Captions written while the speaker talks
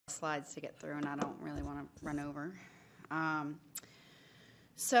slides to get through, and I don't really want to run over.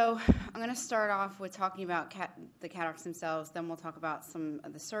 So I'm going to start off with talking about the cataracts themselves, then we'll talk about some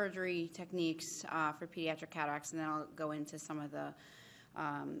of the surgery techniques for pediatric cataracts, and then I'll go into some of the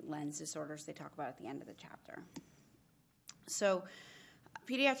lens disorders they talk about at the end of the chapter. So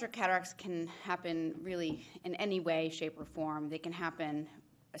pediatric cataracts can happen really in any way, shape, or form. They can happen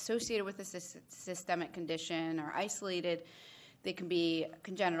associated with a systemic condition or isolated. They can be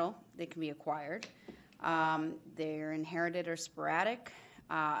congenital. They can be acquired. They're inherited or sporadic.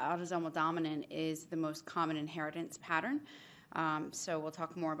 Autosomal dominant is the most common inheritance pattern. So we'll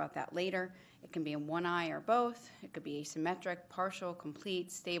talk more about that later. It can be in one eye or both. It could be asymmetric, partial,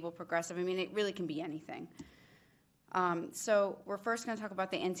 complete, stable, progressive. I mean, it really can be anything. So we're first going to talk about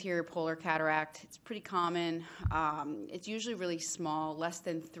the anterior polar cataract. It's pretty common. It's usually really small, less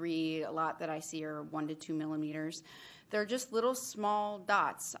than 3. A lot that I see are 1 to 2 millimeters. They're just little small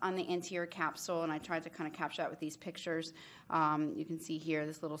dots on the anterior capsule, and I tried to kind of capture that with these pictures. You can see here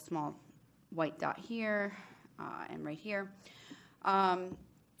this little small white dot here and right here.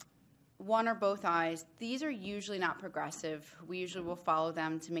 One or both eyes. These are usually not progressive. We usually will follow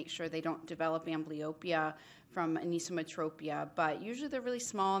them to make sure they don't develop amblyopia from anisometropia, but usually they're really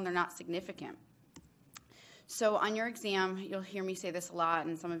small and they're not significant. So on your exam, you'll hear me say this a lot,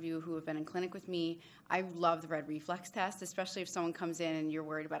 and some of you who have been in clinic with me, I love the red reflex test, especially if someone comes in and you're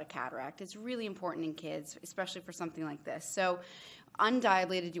worried about a cataract. It's really important in kids, especially for something like this. So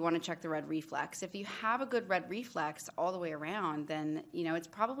undilated, you want to check the red reflex. If you have a good red reflex all the way around, then it's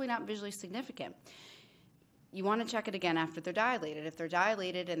probably not visually significant. You want to check it again after they're dilated. If they're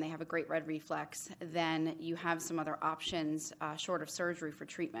dilated and they have a great red reflex, then you have some other options short of surgery for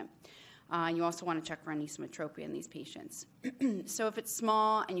treatment. You also want to check for anisometropia in these patients. So if it's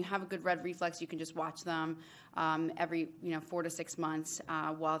small and you have a good red reflex, you can just watch them every 4 to 6 months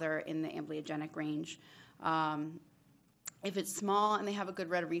while they're in the amblyogenic range. If it's small and they have a good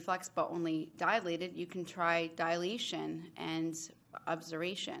red reflex but only dilated, you can try dilation and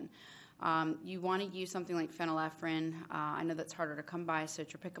observation. You want to use something like phenylephrine. I know that's harder to come by, so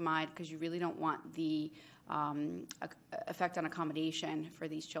tropicamide, because you really don't want the effect on accommodation for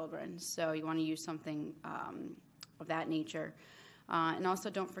these children. So you want to use something of that nature. And also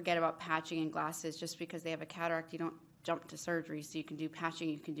don't forget about patching and glasses. Just because they have a cataract, you don't jump to surgery. So you can do patching,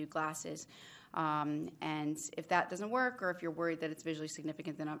 you can do glasses. And if that doesn't work, or if you're worried that it's visually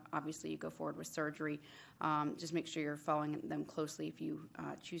significant, then obviously you go forward with surgery. Just make sure you're following them closely if you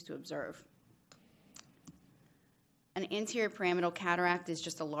choose to observe. An anterior pyramidal cataract is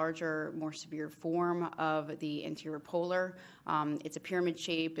just a larger, more severe form of the anterior polar. It's a pyramid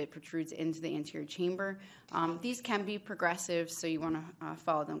shape. It protrudes into the anterior chamber. These can be progressive, so you want to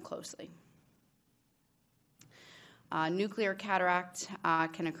follow them closely. Nuclear cataract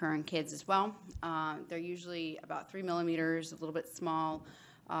can occur in kids as well. They're usually about 3 millimeters, a little bit small,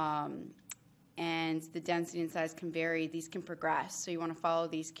 and the density and size can vary. These can progress, so you want to follow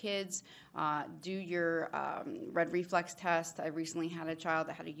these kids. Do your red reflex test. I recently had a child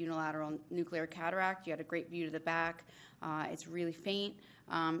that had a unilateral nuclear cataract. You had a great view to the back. It's really faint,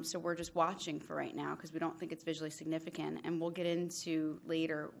 so we're just watching for right now because we don't think it's visually significant, and we'll get into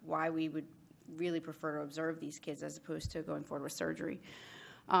later why we would really prefer to observe these kids as opposed to going forward with surgery.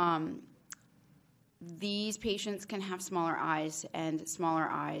 These patients can have smaller eyes, and smaller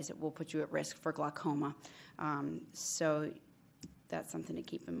eyes will put you at risk for glaucoma. So that's something to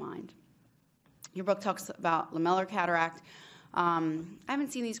keep in mind. Your book talks about lamellar cataract. I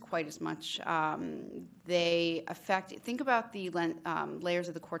haven't seen these quite as much. They affect, think about the layers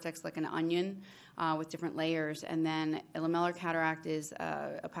of the cortex like an onion with different layers, and then a lamellar cataract is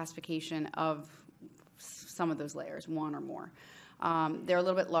a opacification of some of those layers, one or more. They're a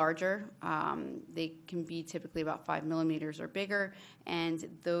little bit larger. They can be typically about 5 millimeters or bigger, and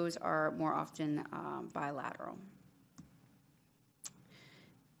those are more often bilateral.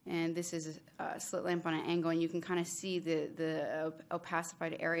 And this is a slit lamp on an angle, and you can kind of see the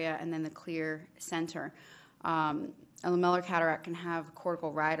opacified area and then the clear center. A lamellar cataract can have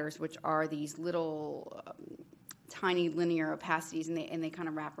cortical riders, which are these little tiny linear opacities, and they kind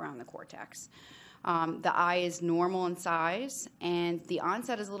of wrap around the cortex. The eye is normal in size, and the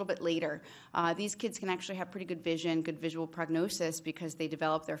onset is a little bit later. These kids can actually have pretty good vision, good visual prognosis, because they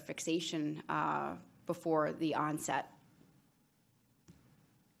develop their fixation before the onset.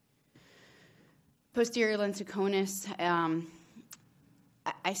 Posterior lenticonus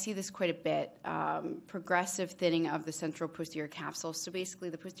I see this quite a bit, progressive thinning of the central posterior capsule. So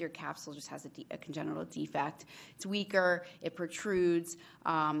basically, the posterior capsule just has a congenital defect. It's weaker, it protrudes,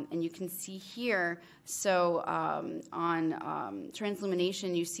 and you can see here, so on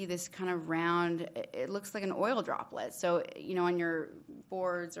transillumination, you see this kind of round, it looks like an oil droplet. So, on your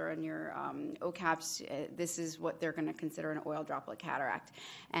boards or on your OCAPs, this is what they're going to consider an oil droplet cataract.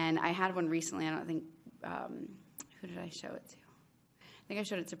 And I had one recently, I don't think, who did I show it to? I think I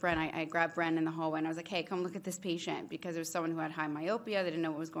showed it to Bren. I grabbed Bren in the hallway, and I was like, hey, come look at this patient, because there was someone who had high myopia. They didn't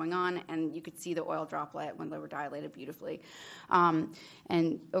know what was going on, and you could see the oil droplet when they were dilated beautifully.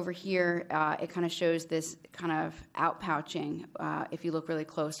 And over here, it kind of shows this kind of outpouching. If you look really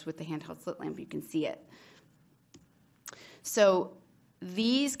close with the handheld slit lamp, you can see it. So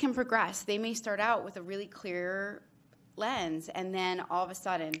these can progress. They may start out with a really clear lens, and then all of a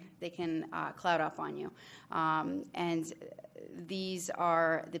sudden they can cloud up on you. And these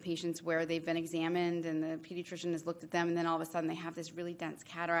are the patients where they've been examined and the pediatrician has looked at them, and then all of a sudden they have this really dense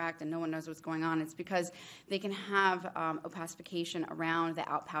cataract and no one knows what's going on. It's because they can have opacification around the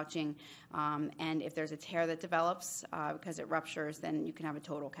outpouching, and if there's a tear that develops because it ruptures, then you can have a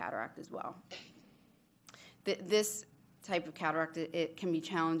total cataract as well. This type of cataract, it can be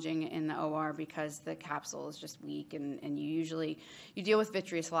challenging in the OR because the capsule is just weak, and you deal with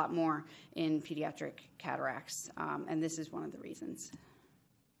vitreous a lot more in pediatric cataracts, and this is one of the reasons.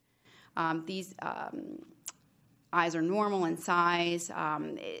 These eyes are normal in size.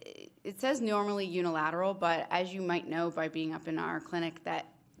 It says normally unilateral, but as you might know by being up in our clinic, that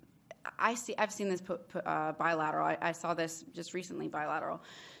I've seen this bilateral. I saw this just recently bilateral.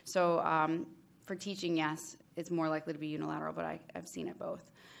 So for teaching, yes, it's more likely to be unilateral, but I've seen it both.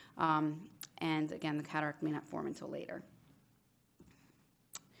 And again, the cataract may not form until later.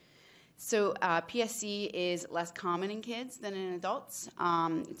 So PSC is less common in kids than in adults.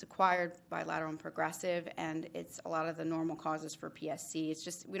 It's acquired, bilateral, and progressive, and it's a lot of the normal causes for PSC. It's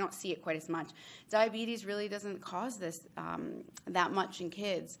just we don't see it quite as much. Diabetes really doesn't cause this that much in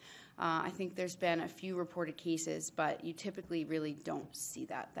kids. I think there's been a few reported cases, but you typically really don't see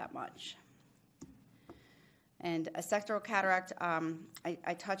that much. And a sectoral cataract,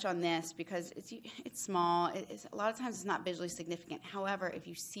 I touch on this because it's small. A lot of times it's not visually significant. However, if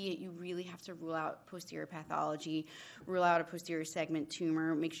you see it, you really have to rule out posterior pathology, rule out a posterior segment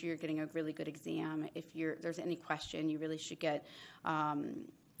tumor, make sure you're getting a really good exam. If there's any question, you really should get a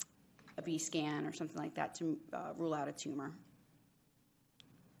B scan or something like that to rule out a tumor.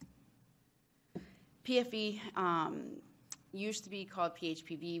 PFE used to be called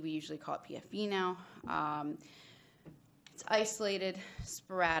PHPV. We usually call it PFV now. It's isolated,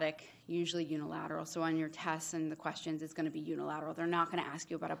 sporadic, usually unilateral. So on your tests and the questions, it's going to be unilateral. They're not going to ask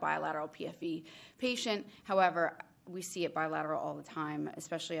you about a bilateral PFV patient. However, we see it bilateral all the time,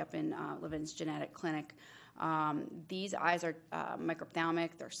 especially up in Levin's genetic clinic. These eyes are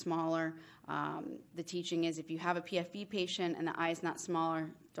microphthalmic. They're smaller. The teaching is if you have a PFV patient and the eye is not smaller,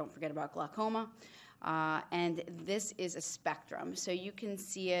 don't forget about glaucoma. And this is a spectrum. So you can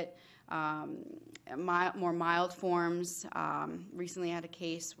see it more mild forms. Recently I had a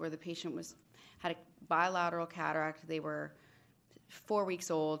case where the patient had a bilateral cataract. They were 4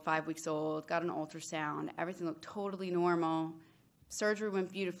 weeks old, 5 weeks old, got an ultrasound. Everything looked totally normal. Surgery went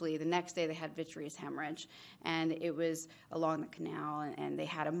beautifully. The next day they had vitreous hemorrhage, and it was along the canal, and they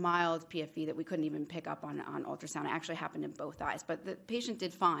had a mild PFV that we couldn't even pick up on ultrasound. It actually happened in both eyes, but the patient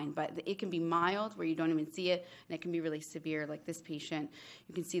did fine. But it can be mild where you don't even see it, and it can be really severe like this patient.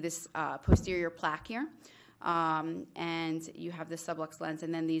 You can see this posterior plaque here, and you have the sublux lens,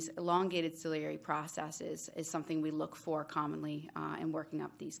 and then these elongated ciliary processes is something we look for commonly in working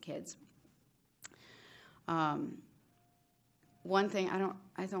up these kids. One thing,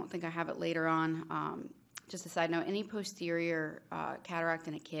 I don't think I have it later on, just a side note, any posterior cataract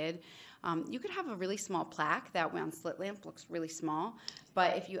in a kid, you could have a really small plaque that way on slit lamp looks really small,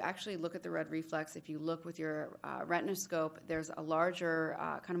 but if you actually look at the red reflex, if you look with your retinoscope, there's a larger,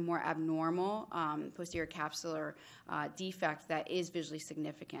 kind of more abnormal posterior capsular defect that is visually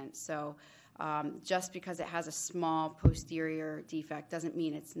significant. So just because it has a small posterior defect doesn't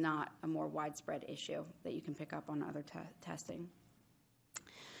mean it's not a more widespread issue that you can pick up on other testing.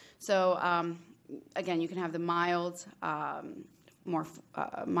 So again, you can have the mild, more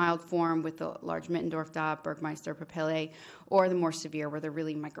mild form with the large Mittendorf dot, Bergmeister papillae, or the more severe where they're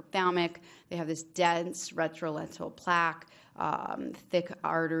really microphthalmic. They have this dense retrolental plaque, thick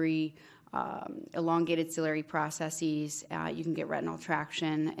artery, elongated ciliary processes. You can get retinal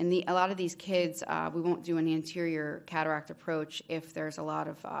traction. And a lot of these kids, we won't do an anterior cataract approach if there's a lot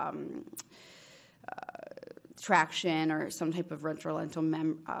of traction or some type of retrolental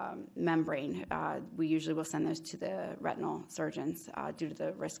membrane, we usually will send those to the retinal surgeons due to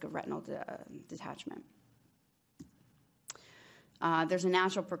the risk of retinal detachment. There's a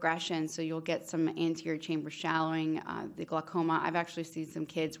natural progression, so you'll get some anterior chamber shallowing, the glaucoma. I've actually seen some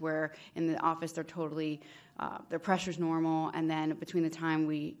kids where in the office they're totally, their pressure's normal, and then between the time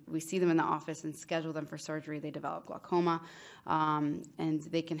we see them in the office and schedule them for surgery, they develop glaucoma, and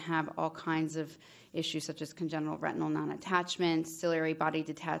they can have all kinds of issues such as congenital retinal non-attachment, ciliary body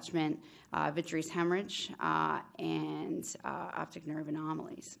detachment, vitreous hemorrhage, and optic nerve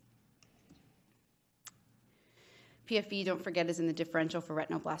anomalies. PFE, don't forget, is in the differential for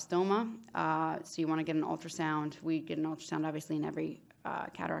retinoblastoma. So you want to get an ultrasound. We get an ultrasound, obviously, in every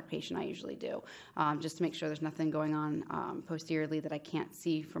cataract patient. I usually do, just to make sure there's nothing going on posteriorly that I can't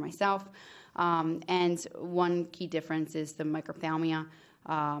see for myself. And one key difference is the microphthalmia,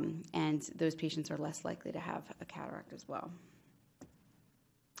 and those patients are less likely to have a cataract as well.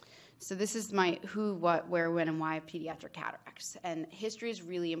 So this is my who, what, where, when, and why of pediatric cataracts. And history is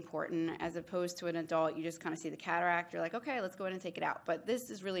really important. As opposed to an adult, you just kind of see the cataract. You're like, okay, let's go in and take it out. But this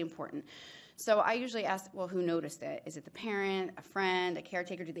is really important. So I usually ask, well, who noticed it? Is it the parent, a friend, a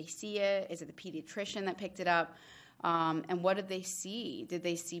caretaker? Do they see it? Is it the pediatrician that picked it up? And what did they see? Did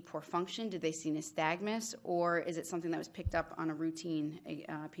they see poor function? Did they see nystagmus? Or is it something that was picked up on a routine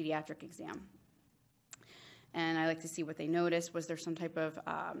pediatric exam? And I like to see what they noticed. Was there some type of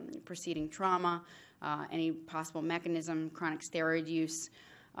preceding trauma, any possible mechanism, chronic steroid use,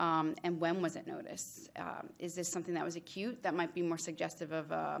 and when was it noticed? Is this something that was acute that might be more suggestive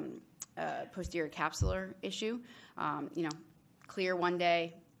of a posterior capsular issue? Clear one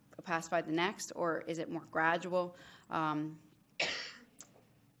day, opacified the next, or is it more gradual?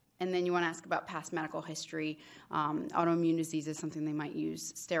 And then you want to ask about past medical history. Autoimmune disease is something they might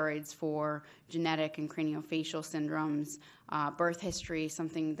use steroids for, genetic and craniofacial syndromes, birth history,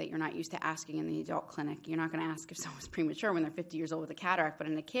 something that you're not used to asking in the adult clinic. You're not going to ask if someone's premature when they're 50 years old with a cataract, but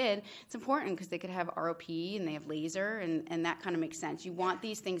in a kid, it's important because they could have ROP and they have laser, and that kind of makes sense. You want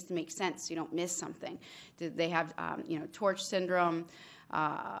these things to make sense so you don't miss something. Did they have, torch syndrome,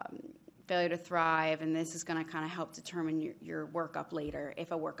 failure to thrive, and this is going to kind of help determine your workup later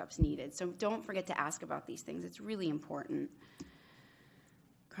if a workup's needed. So don't forget to ask about these things. It's really important.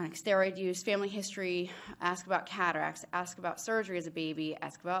 Chronic steroid use, family history, ask about cataracts, ask about surgery as a baby,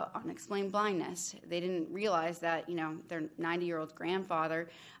 ask about unexplained blindness. They didn't realize that, their 90-year-old grandfather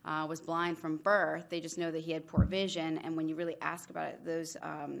was blind from birth. They just know that he had poor vision, and when you really ask about it, those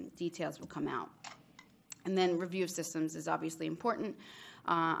details will come out. And then review of systems is obviously important.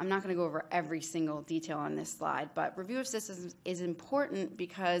 I'm not going to go over every single detail on this slide, but review of systems is important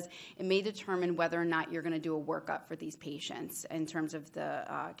because it may determine whether or not you're going to do a workup for these patients in terms of the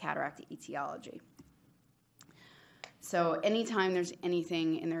cataract etiology. So anytime there's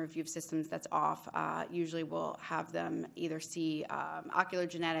anything in the review of systems that's off, usually we'll have them either see ocular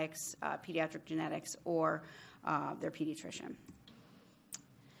genetics, pediatric genetics, or their pediatrician.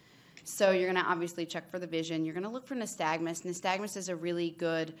 So you're going to obviously check for the vision. You're going to look for nystagmus. Nystagmus is a really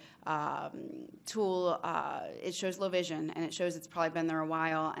good tool. It shows low vision, and it shows it's probably been there a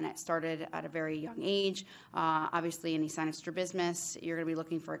while, and it started at a very young age. Obviously, any sinus strabismus, you're going to be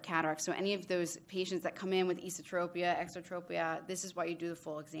looking for a cataract. So any of those patients that come in with esotropia, exotropia, this is why you do the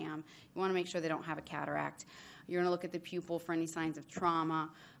full exam. You want to make sure they don't have a cataract. You're going to look at the pupil for any signs of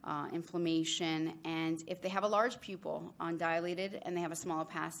trauma, inflammation, and if they have a large pupil, undilated, and they have a small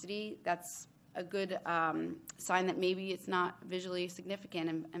opacity, that's a good sign that maybe it's not visually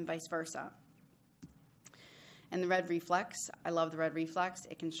significant, and vice versa. And the red reflex, I love the red reflex.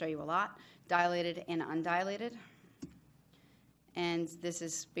 It can show you a lot, dilated and undilated. And this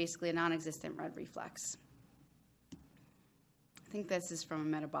is basically a non-existent red reflex. I think this is from a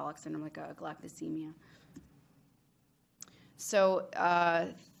metabolic syndrome, like a galactosemia. So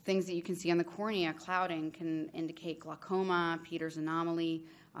things that you can see on the cornea, clouding, can indicate glaucoma, Peters anomaly,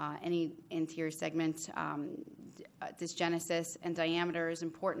 any anterior segment dysgenesis, and diameter is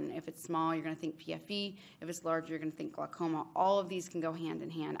important. If it's small, you're going to think PFE. If it's large, you're going to think glaucoma. All of these can go hand in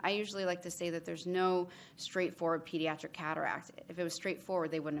hand. I usually like to say that there's no straightforward pediatric cataract. If it was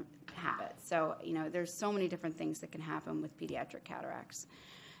straightforward, they wouldn't have it. So, there's so many different things that can happen with pediatric cataracts.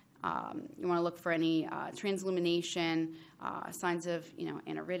 You want to look for any transillumination, signs of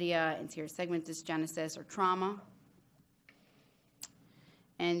aniridia, anterior segment dysgenesis, or trauma.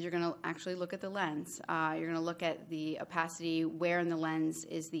 And you're going to actually look at the lens. You're going to look at the opacity, where in the lens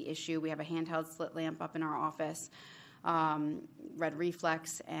is the issue. We have a handheld slit lamp up in our office, red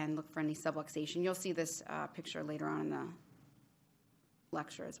reflex, and look for any subluxation. You'll see this picture later on in the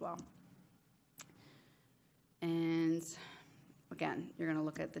lecture as well. And again, you're going to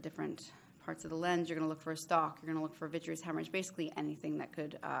look at the different parts of the lens. You're going to look for a stalk. You're going to look for vitreous hemorrhage, basically anything that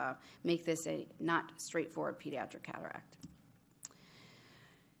could make this a not straightforward pediatric cataract.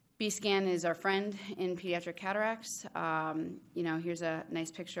 B-scan is our friend in pediatric cataracts. Here's a nice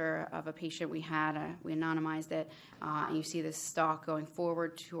picture of a patient we had. We anonymized it, and you see this stalk going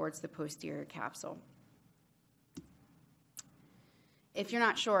forward towards the posterior capsule. If you're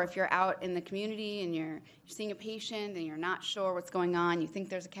not sure, if you're out in the community and you're seeing a patient and you're not sure what's going on, you think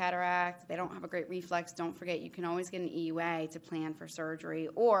there's a cataract, they don't have a great reflex, don't forget you can always get an EUA to plan for surgery,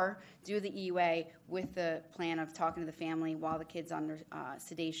 or do the EUA with the plan of talking to the family while the kid's under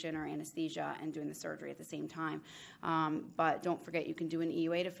sedation or anesthesia and doing the surgery at the same time. But don't forget you can do an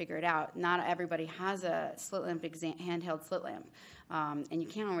EUA to figure it out. Not everybody has a slit lamp handheld slit lamp. And you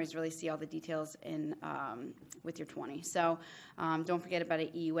can't always really see all the details with your 20. So don't forget about an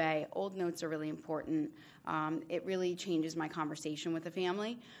EUA. Old notes are really important. It really changes my conversation with the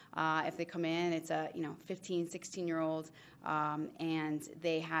family. If they come in, it's a 15, 16-year-old, and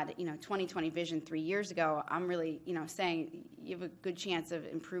they had 20/20 vision 3 years ago. I'm really saying you have a good chance of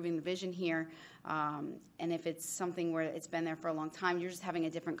improving the vision here. And if it's something where it's been there for a long time, you're just having a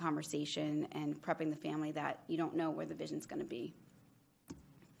different conversation and prepping the family that you don't know where the vision's going to be.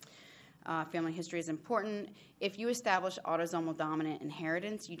 Family history is important. If you establish autosomal dominant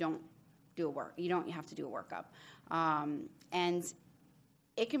inheritance, you don't have to do a workup. And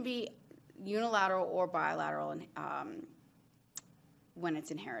it can be unilateral or bilateral when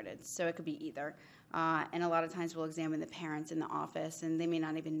it's inherited. So it could be either. And a lot of times we'll examine the parents in the office, and they may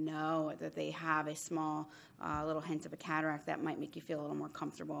not even know that they have a small little hint of a cataract that might make you feel a little more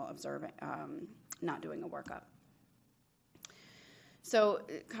comfortable observing, not doing a workup. So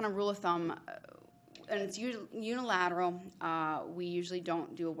kind of rule of thumb, and it's unilateral. We usually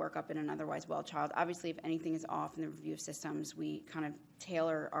don't do a workup in an otherwise well child. Obviously, if anything is off in the review of systems, we kind of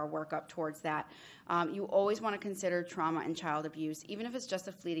tailor our workup towards that. You always want to consider trauma and child abuse, even if it's just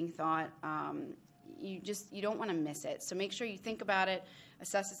a fleeting thought. You don't want to miss it. So make sure you think about it,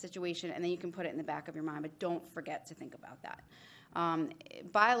 assess the situation, and then you can put it in the back of your mind, but don't forget to think about that.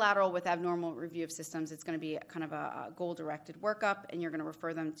 Bilateral with abnormal review of systems, it's going to be kind of a goal-directed workup, and you're going to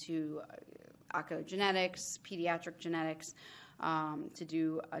refer them to oncogenetics, pediatric genetics, to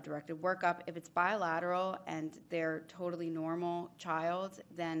do a directed workup. If it's bilateral and they're totally normal child,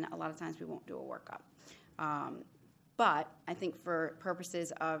 then a lot of times we won't do a workup. But I think for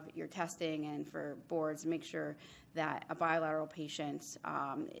purposes of your testing and for boards, make sure that a bilateral patient,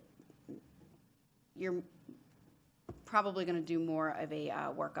 you're probably going to do more of a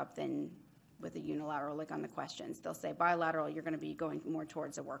workup than with a unilateral, like on the questions. They'll say bilateral, you're going to be going more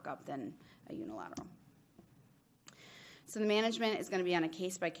towards a workup than a unilateral. So the management is going to be on a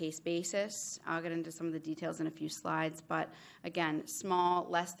case-by-case basis. I'll get into some of the details in a few slides, but again, small,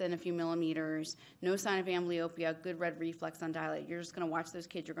 less than a few millimeters, no sign of amblyopia, good red reflex undilated. You're just going to watch those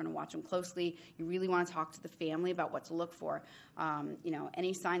kids. You're going to watch them closely. You really want to talk to the family about what to look for.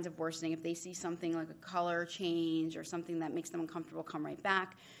 Any signs of worsening. If they see something like a color change or something that makes them uncomfortable, come right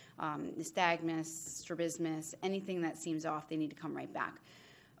back. Nystagmus, strabismus, anything that seems off, they need to come right back.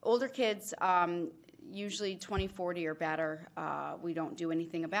 Older kids, usually 20/40 or better, we don't do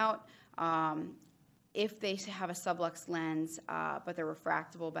anything about. If they have a sublux lens, but they're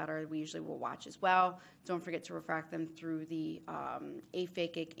refractable better, we usually will watch as well. Don't forget to refract them through the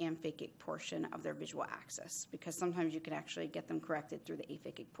aphakic, amphakic portion of their visual axis, because sometimes you can actually get them corrected through the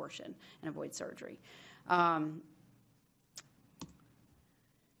aphakic portion and avoid surgery.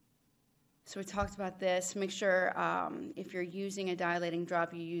 So we talked about this. Make sure if you're using a dilating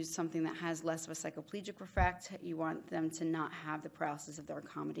drop, you use something that has less of a cycloplegic effect. You want them to not have the paralysis of their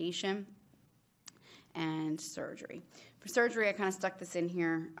accommodation. And surgery. For surgery, I kind of stuck this in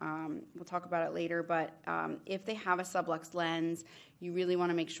here. We'll talk about it later, but if they have a sublux lens, you really want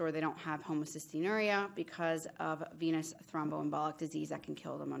to make sure they don't have homocystinuria because of venous thromboembolic disease that can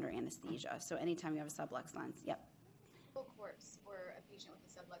kill them under anesthesia. So anytime you have a sublux lens, yep. Course for a patient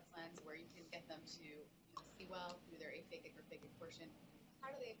with a sublux lens where you can get them to see well through their aphakic or phakic portion, how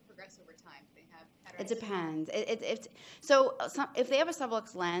do they progress over time? Do they have cataracts? It depends. So if they have a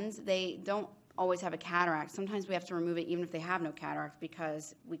sublux lens, they don't always have a cataract. Sometimes we have to remove it even if they have no cataract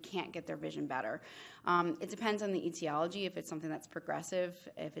because we can't get their vision better. It depends on the etiology. If it's something that's progressive,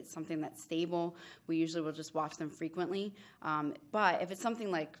 if it's something that's stable, we usually will just watch them frequently. But if it's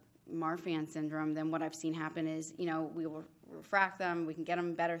something like Marfan syndrome, then what I've seen happen is, we will refract them. We can get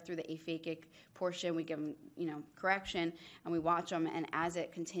them better through the aphakic portion. We give them, correction, and we watch them. And as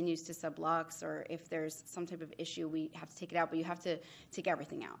it continues to sublux, or if there's some type of issue, we have to take it out. But you have to take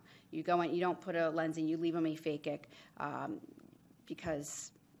everything out. You go in, you don't put a lens in, you leave them aphakic,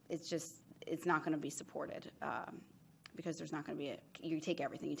 because it's not going to be supported. Because there's not going to be you take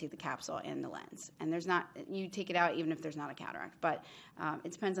everything, you take the capsule and the lens, and you take it out even if there's not a cataract, but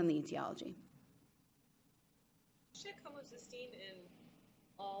it depends on the etiology. Should homocysteine in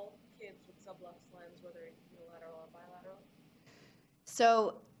all kids with sublux lens, whether unilateral or bilateral?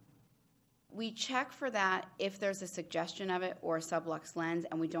 So we check for that if there's a suggestion of it or a sublux lens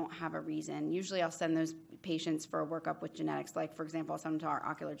and we don't have a reason. Usually I'll send those patients for a workup with genetics. Like, for example, I'll send them to our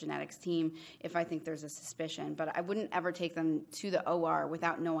ocular genetics team if I think there's a suspicion. But I wouldn't ever take them to the OR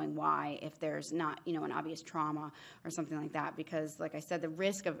without knowing why, if there's not, an obvious trauma or something like that. Because, like I said, the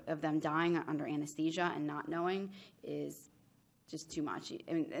risk of them dying under anesthesia and not knowing is just too much.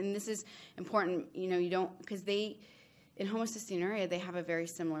 And this is important, you don't, because in homocystinuria, they have a very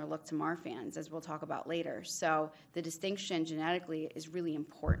similar look to Marfan's, as we'll talk about later. So the distinction genetically is really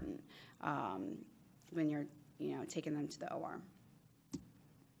important when you're, taking them to the OR.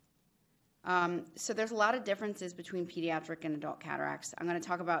 So there's a lot of differences between pediatric and adult cataracts. I'm going to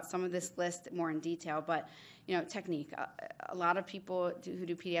talk about some of this list more in detail, but, technique. A lot of people who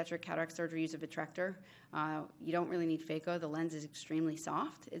do pediatric cataract surgery use a vitrector. You don't really need phaco. The lens is extremely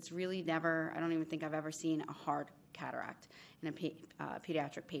soft. It's really I don't even think I've ever seen a hard cataract in a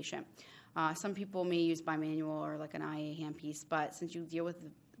pediatric patient. Some people may use bimanual or like an IA handpiece, but since you deal with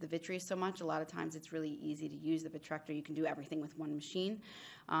the vitreous so much, a lot of times it's really easy to use the vitrector. You can do everything with one machine.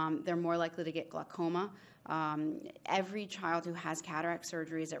 They're more likely to get glaucoma. Every child who has cataract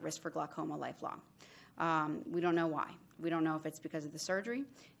surgery is at risk for glaucoma lifelong. We don't know why. We don't know if it's because of the surgery,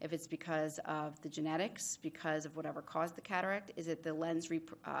 if it's because of the genetics, because of whatever caused the cataract. Is it the lens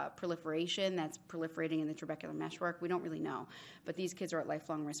proliferation that's proliferating in the trabecular meshwork? We don't really know. But these kids are at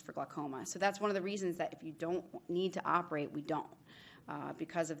lifelong risk for glaucoma. So that's one of the reasons that if you don't need to operate, we don't,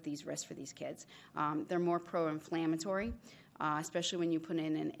 because of these risks for these kids. They're more pro-inflammatory, especially when you put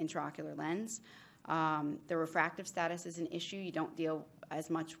in an intraocular lens. The refractive status is an issue. You don't deal as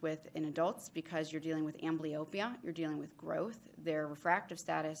much with in adults because you're dealing with amblyopia, you're dealing with growth. Their refractive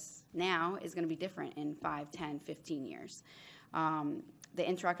status now is going to be different in 5, 10, 15 years. The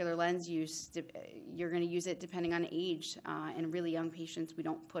intraocular lens use, you're going to use it depending on age. In really young patients, we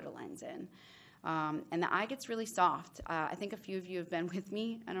don't put a lens in. And the eye gets really soft. I think a few of you have been with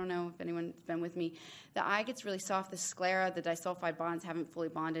me. I don't know if anyone's been with me. The eye gets really soft. The sclera, the disulfide bonds haven't fully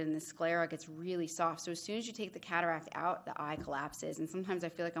bonded, and the sclera gets really soft. So as soon as you take the cataract out, the eye collapses. And sometimes I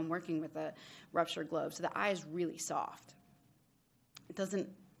feel like I'm working with a ruptured globe. So the eye is really soft. It doesn't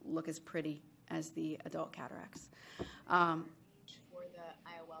look as pretty as the adult cataracts. For the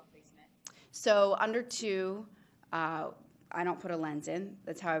IOL placement? So under 2, I don't put a lens in.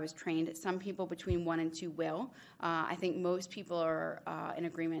 That's how I was trained. Some people between 1 and 2 will. I think most people are in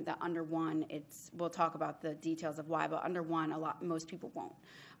agreement that under 1, we'll talk about the details of why, but under 1, most people won't.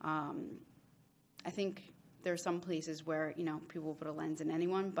 I think there are some places where, people will put a lens in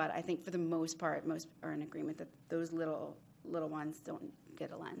anyone, but I think for the most part, most are in agreement that those little ones don't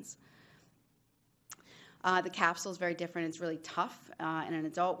get a lens. The capsule is very different. It's really tough. In an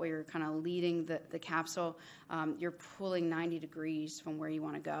adult where you're kind of leading the capsule, you're pulling 90 degrees from where you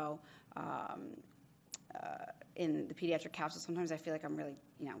want to go. In the pediatric capsule, sometimes I feel like I'm really,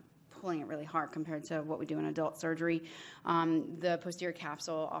 pulling it really hard compared to what we do in adult surgery. The posterior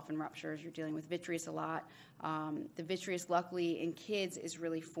capsule often ruptures. You're dealing with vitreous a lot. The vitreous, luckily, in kids is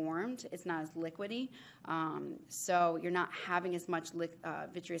really formed. It's not as liquidy. So you're not having as much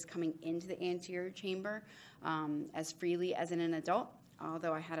vitreous coming into the anterior chamber as freely as in an adult.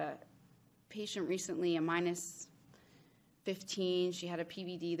 Although I had a patient recently, a minus 15. She had a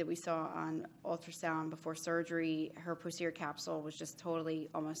PVD that we saw on ultrasound before surgery. Her posterior capsule was just totally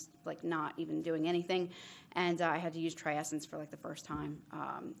almost like not even doing anything. And I had to use triessence for like the first time.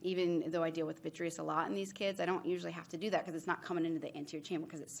 Even though I deal with vitreous a lot in these kids, I don't usually have to do that because it's not coming into the anterior chamber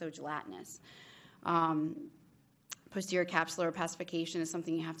because it's so gelatinous. Posterior capsular opacification is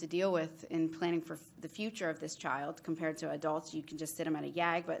something you have to deal with in planning for the future of this child. Compared to adults, you can just sit them at a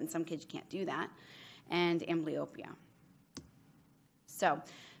YAG, but in some kids you can't do that. And amblyopia. So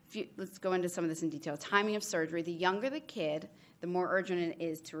let's go into some of this in detail. Timing of surgery. The younger the kid, the more urgent it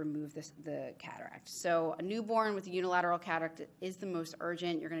is to remove the cataract. So a newborn with a unilateral cataract is the most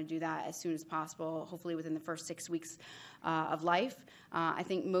urgent. You're going to do that as soon as possible, hopefully within the first 6 weeks of life. I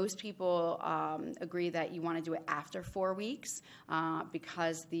think most people agree that you want to do it after 4 weeks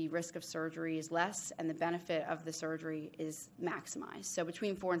because the risk of surgery is less and the benefit of the surgery is maximized. So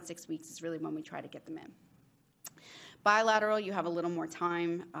between 4 and 6 weeks is really when we try to get them in. Bilateral, you have a little more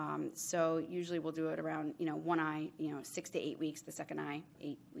time, so usually we'll do it around, one eye, 6 to 8 weeks, the second eye,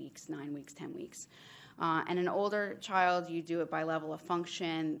 8 weeks, 9 weeks, 10 weeks. And an older child, you do it by level of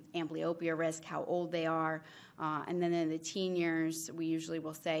function, amblyopia risk, how old they are, and then in the teen years, we usually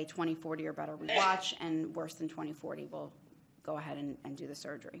will say 20/40 or better we watch, and worse than 20/40 we'll go ahead and do the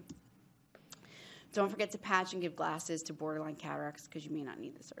surgery. Don't forget to patch and give glasses to borderline cataracts because you may not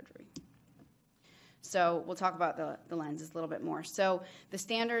need the surgery. So we'll talk about the lenses a little bit more. So the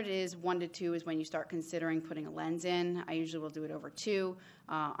standard is 1 to 2 is when you start considering putting a lens in. I usually will do it over 2.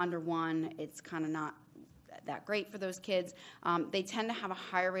 Under 1, it's kind of not that great for those kids. They tend to have a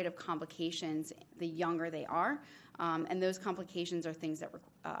higher rate of complications the younger they are. And those complications are things that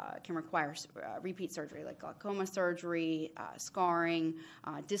can require repeat surgery, like glaucoma surgery, scarring,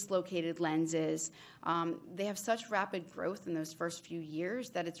 dislocated lenses. They have such rapid growth in those first few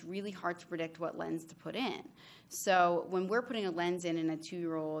years that it's really hard to predict what lens to put in. So when we're putting a lens in a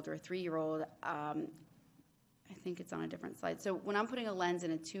 2-year-old or a 3-year-old, I think it's on a different slide. So when I'm putting a lens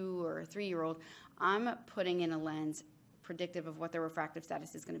in a 2 or a 3-year-old, I'm putting in a lens predictive of what their refractive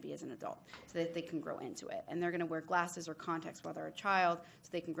status is going to be as an adult so that they can grow into it. And they're going to wear glasses or contacts while they're a child so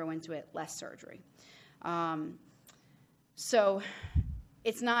they can grow into it, less surgery. So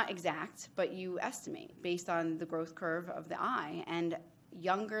it's not exact, but you estimate based on the growth curve of the eye. And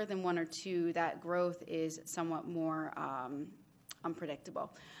younger than 1 or 2, that growth is somewhat more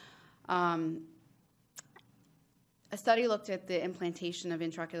unpredictable. A study looked at the implantation of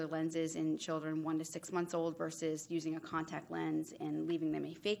intraocular lenses in children 1 to 6 months old versus using a contact lens and leaving them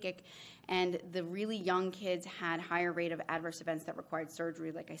aphakic. And the really young kids had higher rate of adverse events that required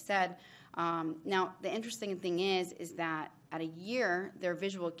surgery, like I said. Now, the interesting thing is that at a year, their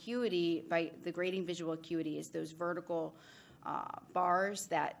visual acuity, by the grading visual acuity, is those vertical bars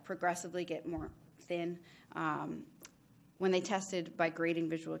that progressively get more thin. When they tested by grading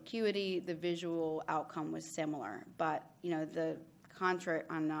visual acuity, the visual outcome was similar. But, the contrary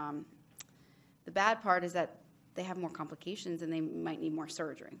on the bad part is that they have more complications and they might need more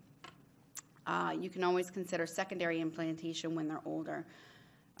surgery. You can always consider secondary implantation when they're older.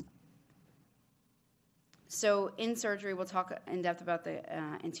 So in surgery, we'll talk in depth about the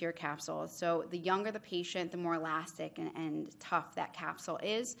anterior capsule. So the younger the patient, the more elastic and tough that capsule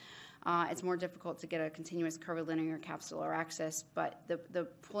is. It's more difficult to get a continuous curvilinear capsular access, but the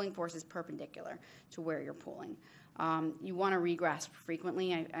pulling force is perpendicular to where you're pulling. You want to regrasp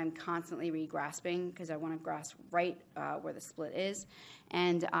frequently. I'm constantly regrasping because I want to grasp right where the split is.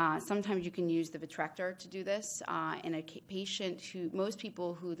 And sometimes you can use the vitrector to do this. In a patient most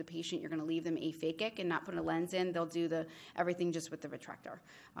people who the patient, you're going to leave them aphakic and not put a lens in, they'll do everything just with the vitrector.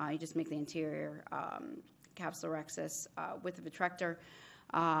 You just make the anterior capsular access with the vitrector.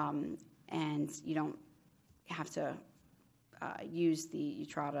 And you don't have to use the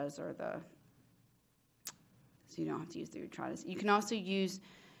Utradas so you don't have to use the Utradas. You can also use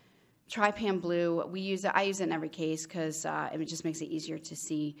Trypan Blue. I use it in every case because it just makes it easier to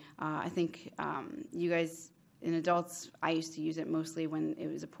see. I think you guys, in adults, I used to use it mostly when it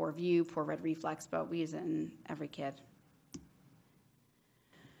was a poor view, poor red reflex, but we use it in every kid.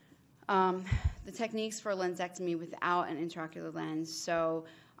 The techniques for lensectomy without an intraocular lens. So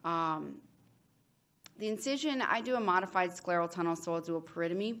the incision, I do a modified scleral tunnel, so I'll do a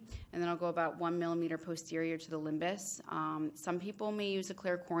peritomy, and then I'll go about 1 millimeter posterior to the limbus. Some people may use a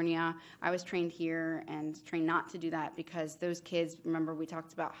clear cornea. I was trained here and trained not to do that because those kids, remember we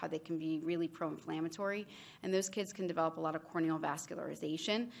talked about how they can be really pro-inflammatory, and those kids can develop a lot of corneal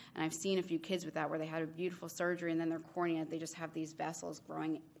vascularization. And I've seen a few kids with that where they had a beautiful surgery and then their cornea, they just have these vessels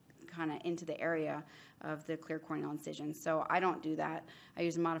growing kind of into the area of the clear corneal incision. So I don't do that. I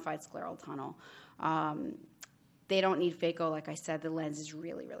use a modified scleral tunnel. They don't need phaco. Like I said, the lens is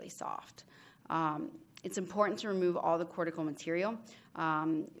really, really soft. It's important to remove all the cortical material.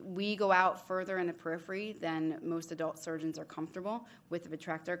 We go out further in the periphery than most adult surgeons are comfortable with the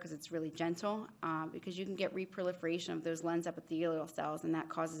vitrector because it's really gentle, because you can get reproliferation of those lens epithelial cells, and that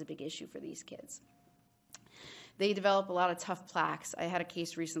causes a big issue for these kids. They develop a lot of tough plaques. I had a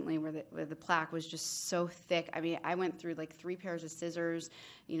case recently where the plaque was just so thick. I mean, I went through like 3 pairs of scissors.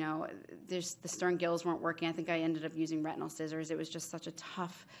 The stern gills weren't working. I think I ended up using retinal scissors. It was just such a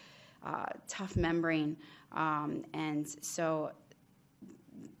tough tough membrane, and so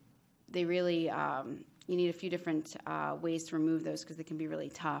they really, you need a few different ways to remove those because they can be really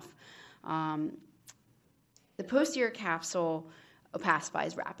tough. The posterior capsule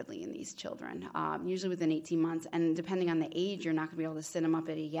opacifies rapidly in these children, usually within 18 months, and depending on the age, you're not going to be able to sit them up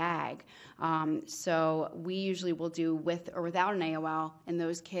at a YAG. So we usually will do with or without an AOL. In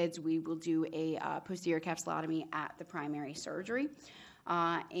those kids, we will do a posterior capsulotomy at the primary surgery.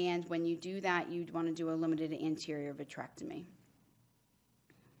 And when you do that, you'd want to do a limited anterior vitrectomy.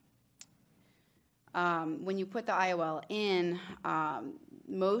 When you put the IOL in,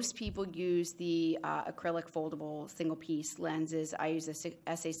 most people use the acrylic foldable single-piece lenses. I use a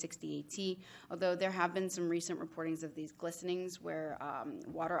SA68T, although there have been some recent reportings of these glistenings where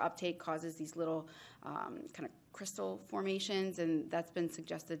water uptake causes these little kind of crystal formations, and that's been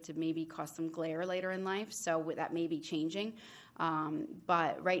suggested to maybe cause some glare later in life, so that may be changing.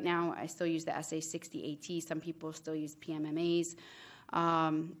 But right now, I still use the SA68T. Some people still use PMMAs.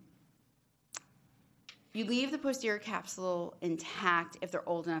 You leave the posterior capsule intact if they're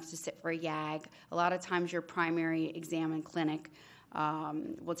old enough to sit for a YAG. A lot of times your primary exam in clinic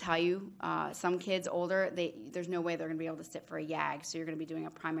will tell you some kids older, there's no way they're going to be able to sit for a YAG, so you're going to be doing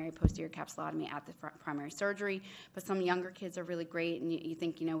a primary posterior capsulotomy at the primary surgery. But some younger kids are really great, and you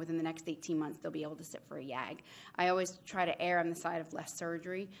think, within the next 18 months they'll be able to sit for a YAG. I always try to err on the side of less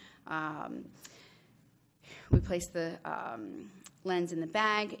surgery. We place the lens in the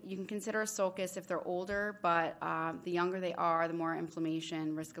bag. You can consider a sulcus if they're older, but the younger they are, the more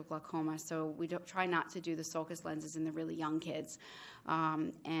inflammation, risk of glaucoma. So we try not to do the sulcus lenses in the really young kids.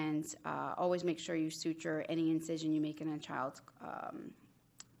 And always make sure you suture any incision you make in a child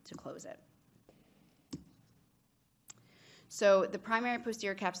to close it. So the primary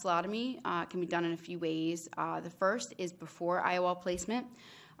posterior capsulotomy can be done in a few ways. The first is before IOL placement,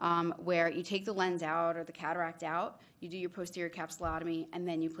 where you take the lens out or the cataract out, you do your posterior capsulotomy, and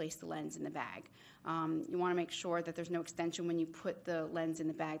then you place the lens in the bag. You want to make sure that there's no extension when you put the lens in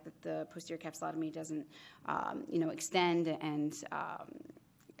the bag, that the posterior capsulotomy doesn't, extend and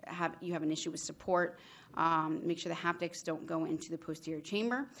you have an issue with support. Make sure the haptics don't go into the posterior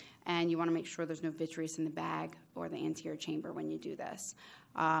chamber, and you want to make sure there's no vitreous in the bag or the anterior chamber when you do this.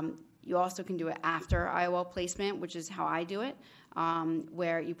 You also can do it after IOL placement, which is how I do it,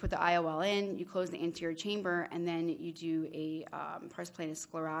 where you put the IOL in, you close the anterior chamber, and then you do a pars plana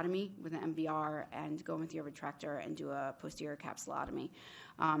sclerotomy with an MVR and go in with your retractor and do a posterior capsulotomy.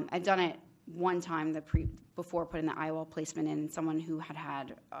 I've done it one time before putting the IOL placement in, someone who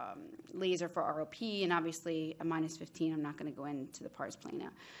had laser for ROP, and obviously a -15, I'm not going to go into the pars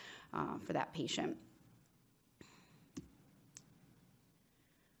plana for that patient.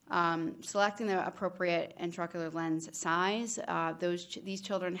 Selecting the appropriate intraocular lens size. These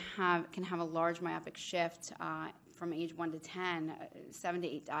children can have a large myopic shift from age 1 to 10, 7 to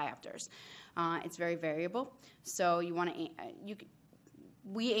 8 diopters. It's very variable, so you want to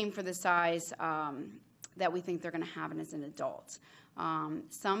we aim for the size that we think they're going to have as an adult.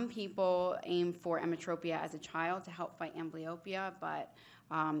 Some people aim for emmetropia as a child to help fight amblyopia, but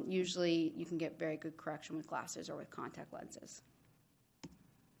usually you can get very good correction with glasses or with contact lenses.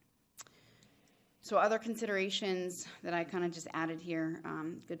 So other considerations that I kind of just added here,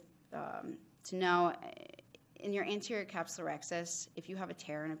 good to know, in your anterior capsulorhexis, if you have a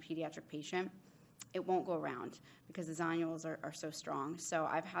tear in a pediatric patient, it won't go around because the zonules are so strong. So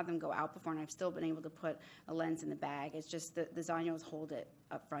I've had them go out before, and I've still been able to put a lens in the bag. It's just the zonules hold it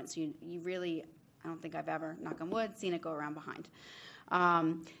up front. So you really, I don't think I've ever, knock on wood, seen it go around behind.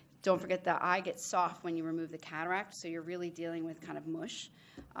 Don't forget the eye gets soft when you remove the cataract, so you're really dealing with kind of mush.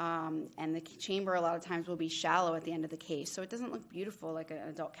 And the chamber a lot of times will be shallow at the end of the case, so it doesn't look beautiful like an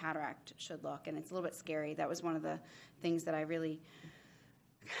adult cataract should look, and it's a little bit scary. That was one of the things that I really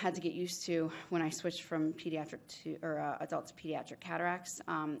had to get used to when I switched from pediatric to adult to pediatric cataracts.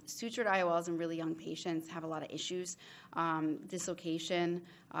 Sutured IOLs in really young patients have a lot of issues, dislocation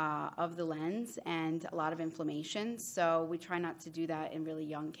of the lens and a lot of inflammation. So we try not to do that in really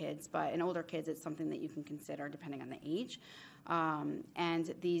young kids, but in older kids, it's something that you can consider depending on the age.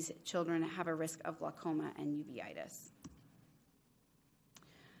 And these children have a risk of glaucoma and uveitis.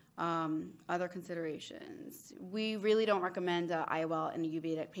 Other considerations. We really don't recommend IOL in a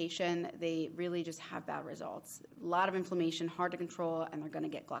uveitic patient. They really just have bad results. A lot of inflammation, hard to control, and they're going to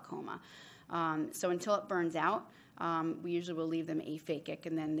get glaucoma. So until it burns out, we usually will leave them aphakic,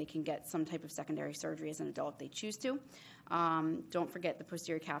 and then they can get some type of secondary surgery as an adult if they choose to. Don't forget the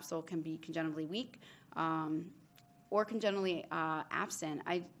posterior capsule can be congenitally weak or congenitally absent.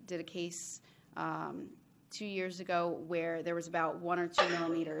 I did a case 2 years ago where there was about 1 or 2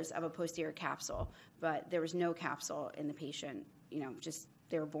 millimeters of a posterior capsule, but there was no capsule in the patient, just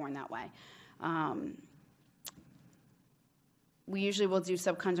they were born that way. We usually will do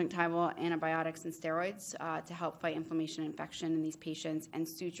subconjunctival antibiotics and steroids to help fight inflammation and infection in these patients, and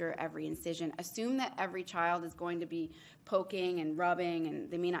suture every incision. Assume that every child is going to be poking and rubbing,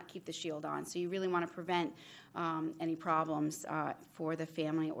 and they may not keep the shield on. So you really want to prevent any problems for the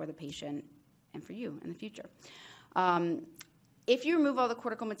family or the patient and for you in the future. If you remove all the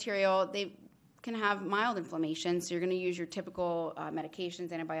cortical material, they can have mild inflammation, so you're going to use your typical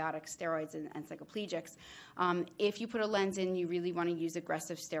medications, antibiotics, steroids, and cycloplegics. If you put a lens in, you really want to use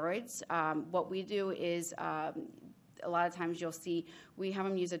aggressive steroids. What we do is a lot of times you'll see we have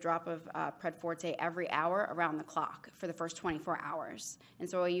them use a drop of Pred Forte every hour around the clock for the first 24 hours. And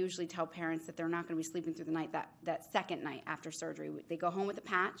so I usually tell parents that they're not going to be sleeping through the night that second night after surgery. They go home with a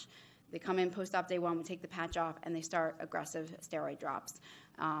patch. They come in post-op day 1, we take the patch off, and they start aggressive steroid drops.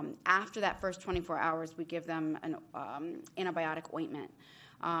 After that first 24 hours, we give them an antibiotic ointment.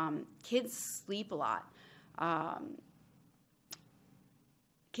 Kids sleep a lot.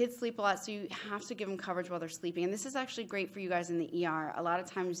 So you have to give them coverage while they're sleeping. And this is actually great for you guys in the ER. A lot of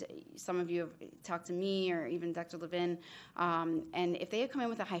times, some of you have talked to me or even Dr. Levin, and if they come in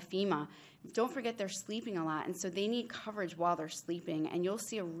with a hyphema, don't forget they're sleeping a lot, and so they need coverage while they're sleeping. And you'll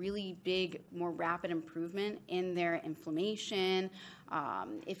see a really big, more rapid improvement in their inflammation.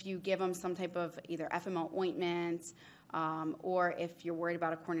 If you give them some type of either FML ointment, or if you're worried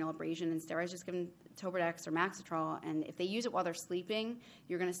about a corneal abrasion and steroids, just give them Tobradex or Maxitrol, and if they use it while they're sleeping,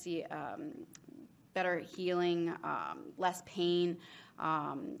 you're going to see better healing, less pain,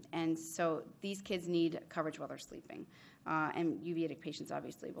 and so these kids need coverage while they're sleeping, and uveitic patients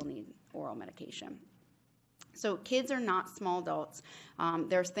obviously will need oral medication. So kids are not small adults.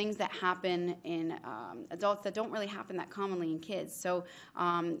 There's things that happen in adults that don't really happen that commonly in kids. So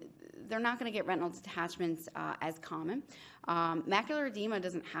they're not going to get retinal detachments as common. Macular edema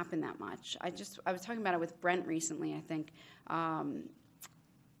doesn't happen that much. I was talking about it with Brent recently, I think.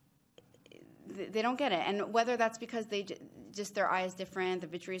 They don't get it, and whether that's because their eye is different, the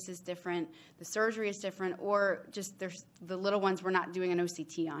vitreous is different, the surgery is different, or just the little ones we're not doing an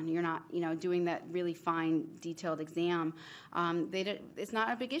OCT on. You're not, doing that really fine, detailed exam. It's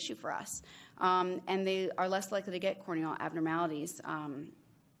not a big issue for us, and they are less likely to get corneal abnormalities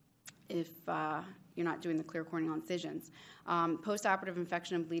if you're not doing the clear corneal incisions. Postoperative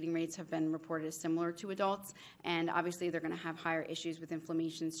infection and bleeding rates have been reported as similar to adults, and obviously they're going to have higher issues with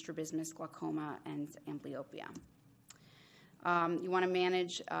inflammation, strabismus, glaucoma, and amblyopia. You want to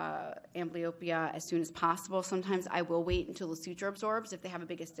manage amblyopia as soon as possible. Sometimes I will wait until the suture absorbs if they have a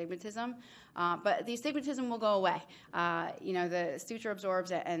big astigmatism, but the astigmatism will go away. The suture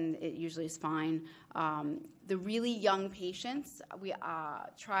absorbs and it usually is fine. The really young patients, we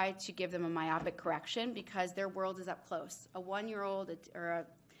try to give them a myopic correction because their world is up close. A 1-year-old or a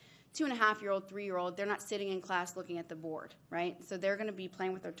 2.5-year-old, 3-year-old, they're not sitting in class looking at the board, right? So they're going to be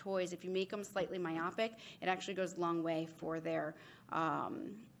playing with their toys. If you make them slightly myopic, it actually goes a long way for their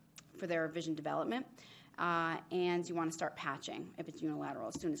vision development. And you want to start patching if it's unilateral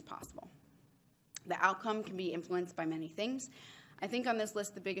as soon as possible. The outcome can be influenced by many things. I think on this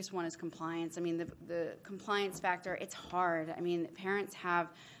list, the biggest one is compliance. I mean, the compliance factor, it's hard. I mean, parents have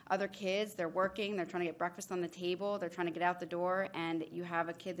other kids, they're working, they're trying to get breakfast on the table, they're trying to get out the door, and you have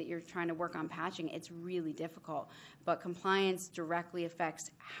a kid that you're trying to work on patching. It's really difficult. But compliance directly affects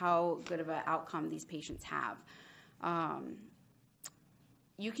how good of an outcome these patients have.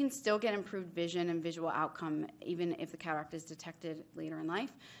 You can still get improved vision and visual outcome even if the cataract is detected later in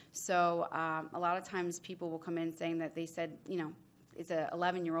life. So a lot of times people will come in saying that they said, it's an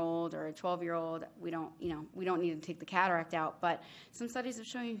 11-year-old or a 12-year-old. We don't need to take the cataract out. But some studies have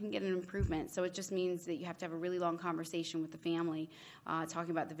shown you can get an improvement. So it just means that you have to have a really long conversation with the family,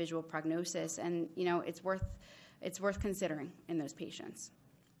 talking about the visual prognosis, and it's worth considering in those patients.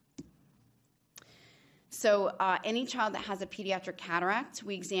 So any child that has a pediatric cataract,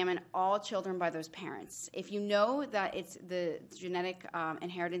 we examine all children by those parents. If you know that it's the genetic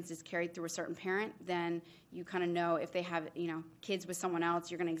inheritance is carried through a certain parent, then you kind of know if they have kids with someone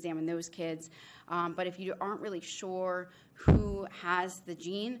else, you're going to examine those kids. But if you aren't really sure who has the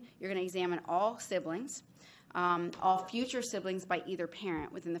gene, you're going to examine all siblings. All future siblings by either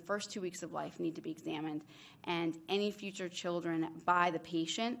parent within the first 2 weeks of life need to be examined, and any future children by the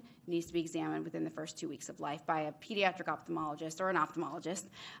patient needs to be examined within the first 2 weeks of life by a pediatric ophthalmologist or an ophthalmologist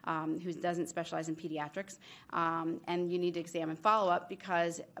who doesn't specialize in pediatrics. And you need to examine follow-up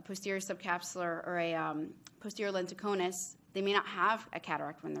because a posterior subcapsular or a posterior lenticonus they may not have a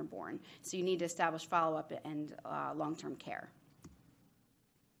cataract when they're born, so you need to establish follow-up and long-term care.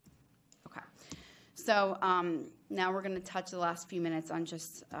 Okay, so now we're going to touch the last few minutes on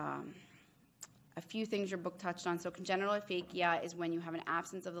just a few things your book touched on. So congenital aphakia is when you have an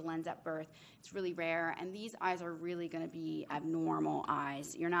absence of the lens at birth. It's really rare, and these eyes are really going to be abnormal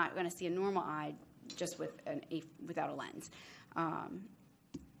eyes. You're not going to see a normal eye just without a lens.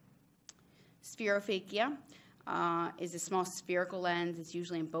 Spherophakia is a small spherical lens. It's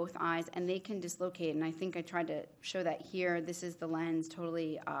usually in both eyes, and they can dislocate. And I think I tried to show that here. This is the lens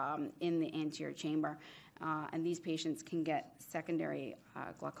totally in the anterior chamber, and these patients can get secondary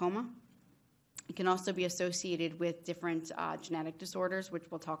glaucoma. It can also be associated with different genetic disorders, which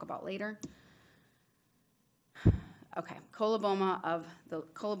we'll talk about later. Okay, coloboma of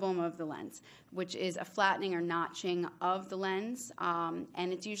the lens, which is a flattening or notching of the lens,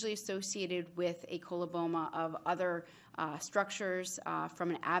 and it's usually associated with a coloboma of other structures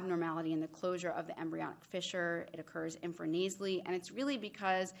from an abnormality in the closure of the embryonic fissure. It occurs infranasally, and it's really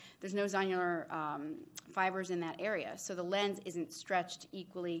because there's no zonular fibers in that area, so the lens isn't stretched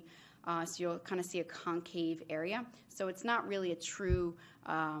equally. So you'll kind of see a concave area. So it's not really a true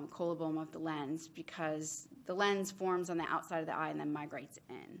coloboma of the lens because the lens forms on the outside of the eye and then migrates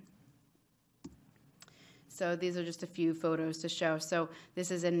in. So these are just a few photos to show. So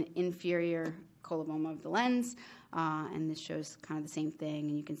this is an inferior coloboma of the lens, and this shows kind of the same thing.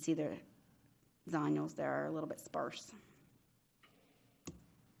 And you can see the zonules there are a little bit sparse.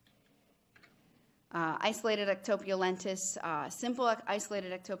 Isolated ectopia lentis, simple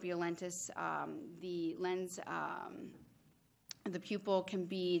isolated ectopia lentis, the lens, the pupil can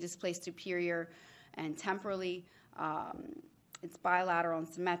be displaced superior and temporally. It's bilateral and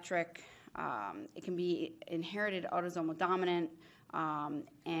symmetric. It can be inherited autosomal dominant,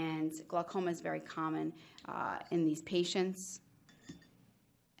 and glaucoma is very common in these patients.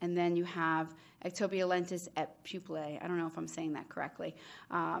 And then you have ectopia lentis et pupillae. I don't know if I'm saying that correctly.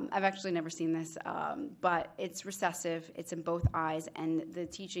 I've actually never seen this, but it's recessive. It's in both eyes, and the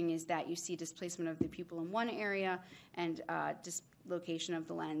teaching is that you see displacement of the pupil in one area and dislocation of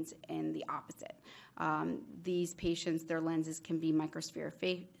the lens in the opposite. These patients, their lenses can be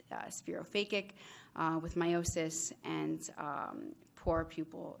microspherophakic with meiosis and poor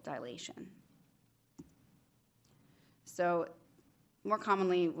pupil dilation. So more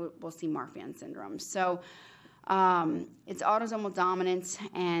commonly, we'll see Marfan syndrome. So it's autosomal dominant,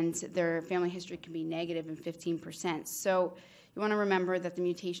 and their family history can be negative in 15%. So you want to remember that the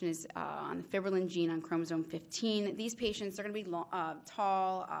mutation is on the fibrillin gene on chromosome 15. These patients are going to be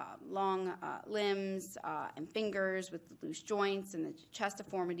tall, long limbs and fingers with loose joints and the chest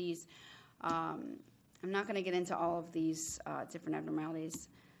deformities. I'm not going to get into all of these different abnormalities.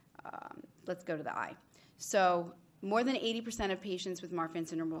 Let's go to the eye. So more than 80% of patients with Marfan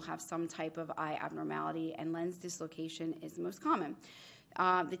syndrome will have some type of eye abnormality, and lens dislocation is the most common.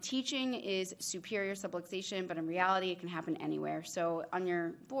 The teaching is superior subluxation, but in reality, it can happen anywhere. So on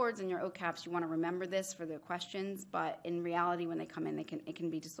your boards and your OCAPs, you want to remember this for the questions, but in reality, when they come in, it can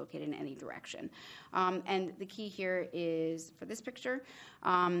be dislocated in any direction. And the key here is, for this picture,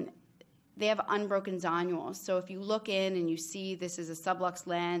 they have unbroken zonules. So if you look in and you see this is a sublux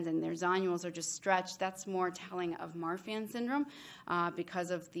lens and their zonules are just stretched, that's more telling of Marfan syndrome because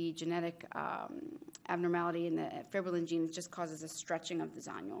of the genetic abnormality in the fibrillin gene. It just causes a stretching of the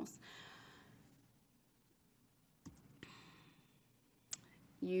zonules.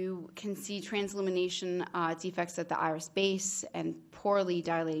 You can see transillumination defects at the iris base and poorly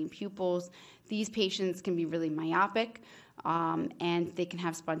dilating pupils. These patients can be really myopic, and they can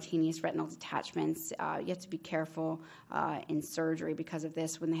have spontaneous retinal detachments. You have to be careful in surgery because of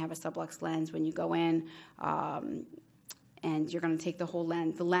this. When they have a sublux lens, when you go in, and you're going to take the whole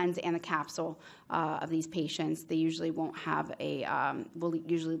lens, the lens and the capsule of these patients, they usually won't have we'll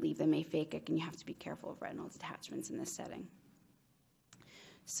usually leave them aphakic, and you have to be careful of retinal detachments in this setting.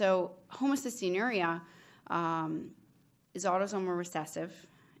 So homocystinuria is autosomal recessive,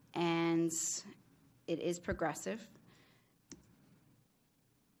 and it is progressive.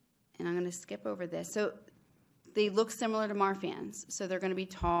 And I'm going to skip over this. So they look similar to Marfan's. So they're going to be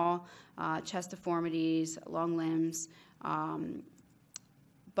tall, chest deformities, long limbs.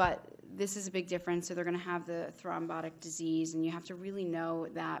 But this is a big difference. So they're going to have the thrombotic disease, and you have to really know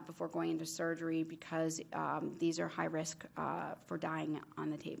that before going into surgery because these are high risk for dying on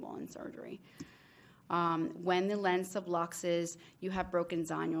the table in surgery. When the lens subluxes, you have broken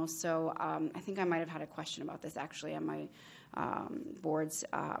zonules. So I think I might have had a question about this actually on my boards.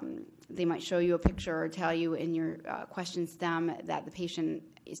 They might show you a picture or tell you in your question stem that the patient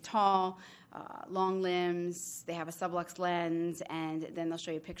is tall, long limbs, they have a sublux lens, and then they'll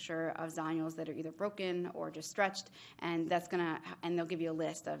show you a picture of zonules that are either broken or just stretched, and they'll give you a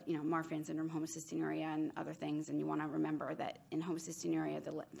list of, Marfan syndrome, homocystinuria, and other things, and you want to remember that in homocystinuria,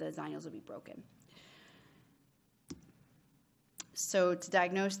 the zonules will be broken. So to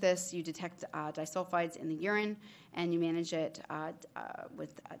diagnose this, you detect disulfides in the urine, and you manage it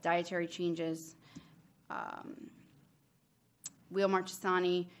with dietary changes.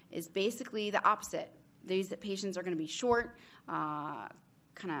 Wheal-Marchesani is basically the opposite. These patients are going to be short, kind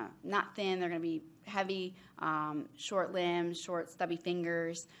of not thin. They're going to be heavy, short limbs, short stubby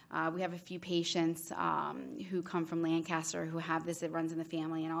fingers. We have a few patients who come from Lancaster who have this. It runs in the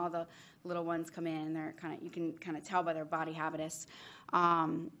family, and all the little ones come in. They're you can kind of tell by their body habitus.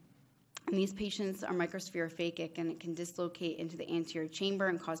 And these patients are microspherophakic, and it can dislocate into the anterior chamber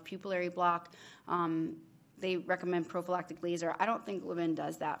and cause pupillary block. They recommend prophylactic laser. I don't think Levin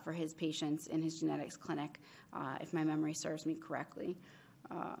does that for his patients in his genetics clinic, if my memory serves me correctly.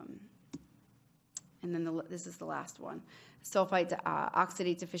 And then this is the last one. Sulfite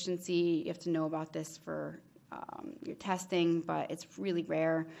oxidate deficiency, you have to know about this for your testing, but it's really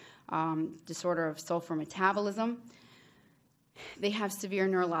rare. Disorder of sulfur metabolism. They have severe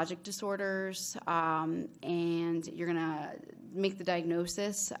neurologic disorders, and you're going to make the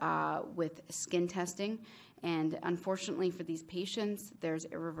diagnosis with skin testing. And unfortunately for these patients, there's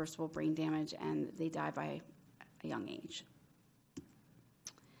irreversible brain damage, and they die by a young age.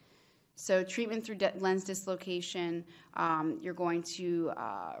 So treatment through lens dislocation, you're going to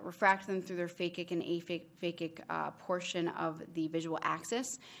refract them through their phakic and aphakic portion of the visual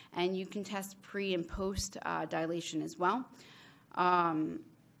axis, and you can test pre and post dilation as well.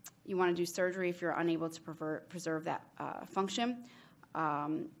 You want to do surgery if you're unable to preserve that function.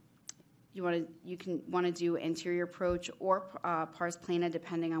 You want to do anterior approach or pars plana,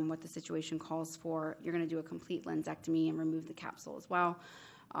 depending on what the situation calls for. You're going to do a complete lensectomy and remove the capsule as well.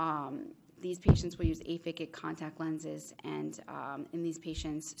 These patients will use aphakic contact lenses, and in these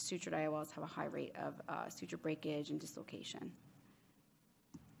patients, sutured IOLs have a high rate of suture breakage and dislocation.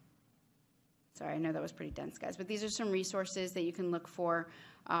 Sorry, I know that was pretty dense, guys, but these are some resources that you can look for,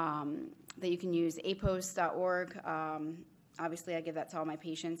 that you can use. apos.org. Obviously, I give that to all my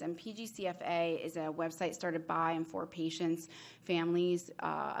patients. And PGCFA is a website started by and for patients, families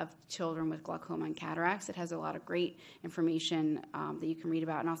of children with glaucoma and cataracts. It has a lot of great information that you can read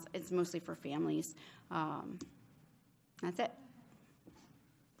about, and also it's mostly for families. That's it.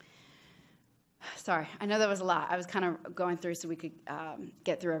 Sorry, I know that was a lot. I was kind of going through so we could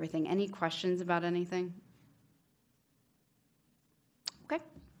get through everything. Any questions about anything? Okay.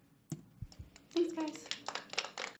 Thanks, guys.